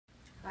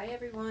Hi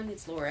everyone,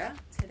 it's Laura.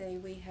 Today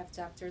we have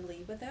Dr.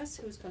 Lee with us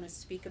who's going to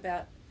speak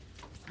about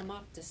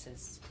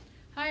hemoptysis.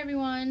 Hi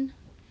everyone.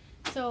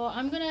 So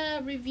I'm going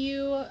to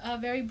review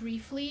very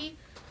briefly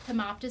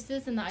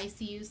hemoptysis in the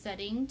ICU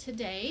setting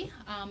today,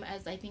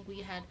 as I think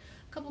we had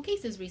a couple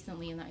cases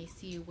recently in the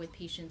ICU with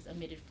patients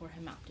admitted for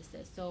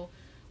hemoptysis. So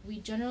we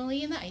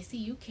generally in the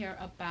ICU care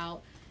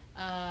about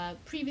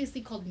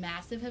previously called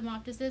massive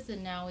hemoptysis,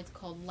 and now it's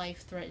called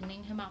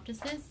life-threatening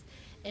hemoptysis.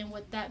 And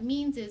what that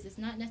means is it's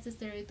not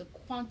necessarily the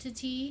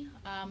quantity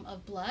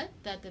of blood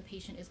that the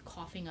patient is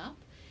coughing up.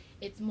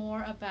 It's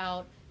more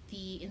about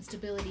the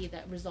instability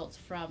that results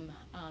from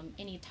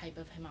any type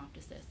of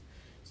hemoptysis.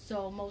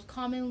 So most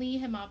commonly,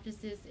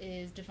 hemoptysis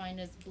is defined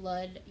as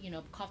blood,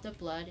 coughed up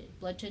blood,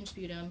 blood-tinged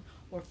sputum,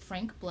 or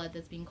frank blood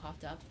that's being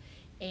coughed up.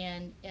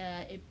 And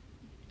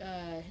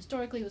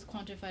historically it was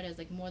quantified as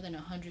like more than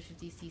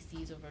 150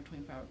 cc's over a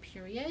 24-hour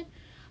period.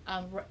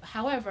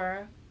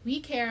 However, we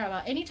care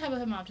about any type of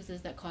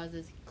hemoptysis that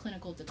causes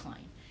clinical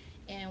decline.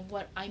 And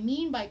what I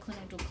mean by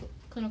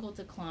clinical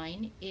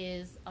decline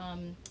is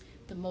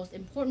the most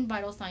important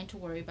vital sign to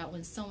worry about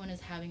when someone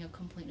is having a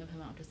complaint of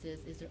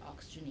hemoptysis is their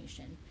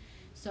oxygenation.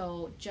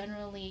 So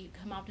generally,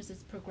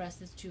 hemoptysis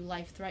progresses to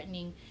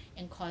life-threatening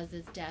and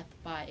causes death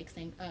by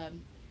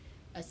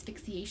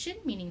asphyxiation,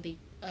 meaning they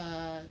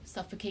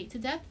suffocate to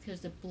death because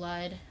the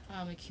blood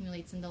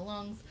accumulates in the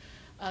lungs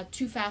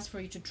too fast for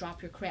you to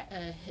drop your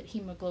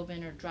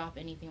hemoglobin or drop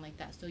anything like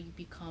that. So you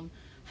become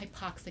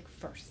hypoxic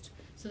first.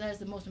 So that is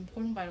the most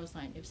important vital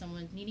sign. If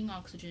someone's needing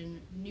oxygen,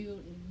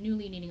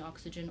 newly needing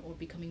oxygen, or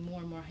becoming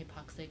more and more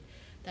hypoxic,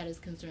 that is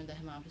concerned that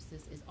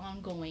hemoptysis is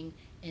ongoing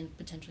and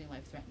potentially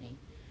life-threatening.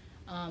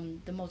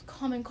 The most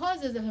common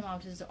causes of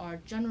hemoptysis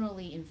are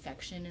generally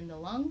infection in the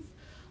lungs.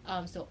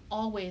 So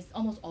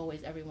almost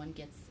always everyone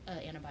gets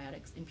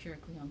antibiotics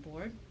empirically on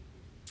board.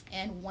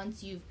 And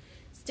once you've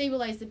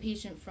stabilized the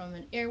patient from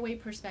an airway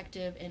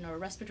perspective and a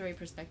respiratory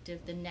perspective,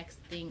 the next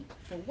thing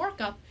for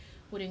workup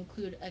would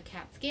include a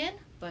CAT scan,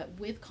 but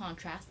with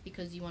contrast,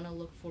 because you want to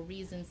look for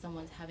reasons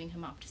someone's having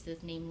hemoptysis,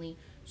 namely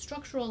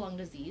structural lung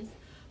disease,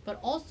 but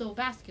also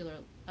vascular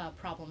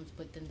problems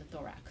within the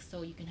thorax.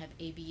 So you can have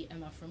AV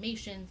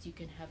malformations, you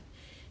can have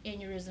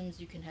aneurysms,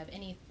 you can have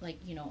any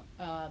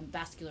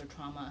vascular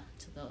trauma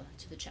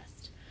to the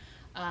chest.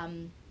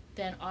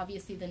 Then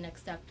obviously the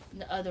next step,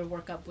 the other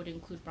workup would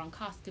include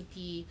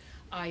bronchoscopy,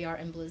 IR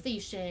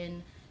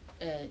embolization,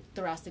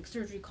 thoracic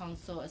surgery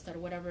consult, etc.,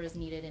 whatever is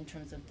needed in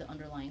terms of the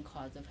underlying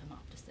cause of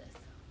hemoptysis.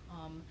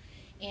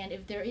 And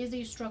if there is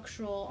a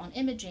structural on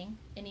imaging,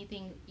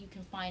 anything you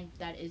can find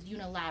that is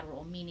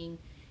unilateral, meaning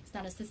it's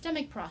not a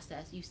systemic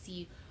process, you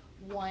see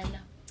one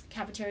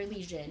cavitary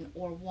lesion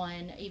or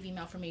one AV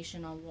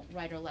malformation on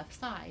right or left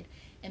side,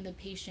 and the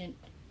patient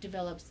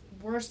develops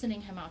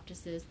worsening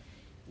hemoptysis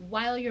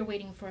while you're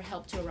waiting for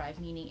help to arrive,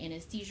 meaning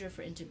anesthesia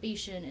for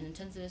intubation, an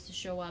intensivist to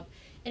show up,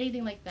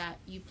 anything like that,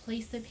 you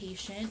place the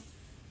patient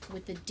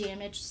with the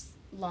damaged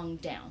lung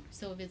down.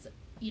 So if it's,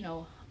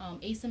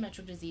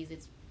 asymmetric disease,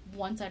 it's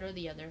one side or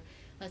the other.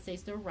 Let's say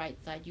it's the right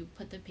side, you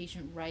put the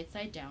patient right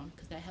side down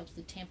because that helps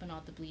to tampen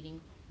out the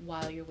bleeding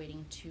while you're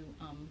waiting to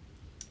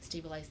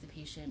stabilize the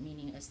patient,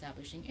 meaning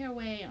establishing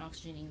airway and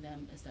oxygenating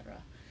them,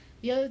 etc.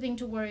 The other thing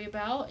to worry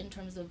about in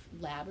terms of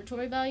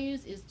laboratory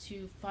values is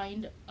to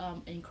find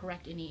and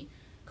correct any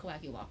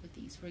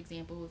coagulopathies. For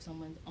example, if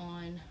someone's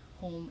on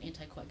home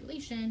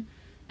anticoagulation,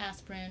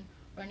 aspirin,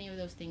 or any of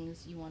those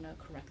things, you want to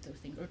correct those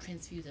things or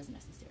transfuse as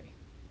necessary.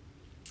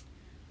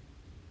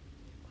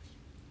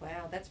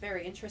 Wow, that's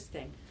very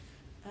interesting.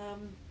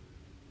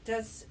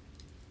 Does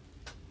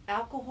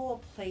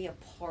alcohol play a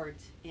part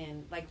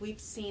in, like we've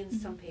seen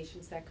some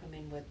patients that come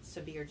in with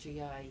severe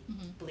GI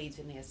bleeds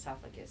in the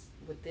esophagus.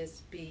 Would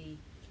this be?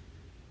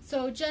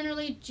 So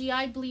generally,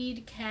 GI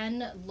bleed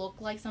can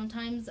look like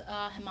sometimes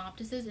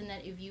hemoptysis in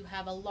that if you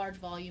have a large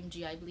volume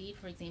GI bleed,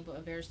 for example, a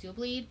variceal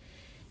bleed,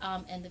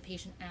 and the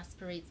patient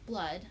aspirates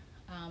blood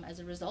as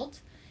a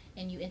result,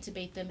 and you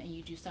intubate them and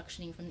you do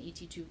suctioning from the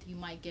ET tube, you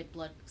might get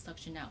blood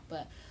suction out.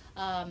 But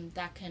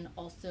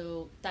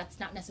that's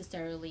not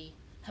necessarily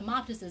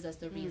hemoptysis as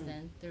the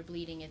reason they're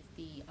bleeding. It's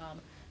the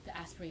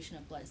aspiration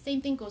of blood.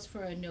 Same thing goes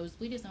for a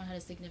nosebleed. If someone had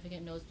a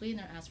significant nosebleed and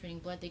they're aspirating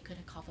blood, they could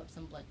cough up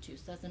some blood too.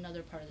 So that's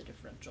another part of the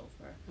differential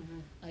for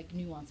like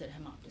nuance at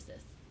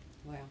hemoptysis.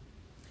 Wow.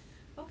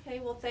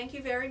 Okay, well thank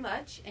you very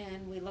much,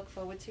 and we look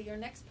forward to your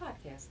next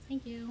podcast.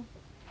 Thank you.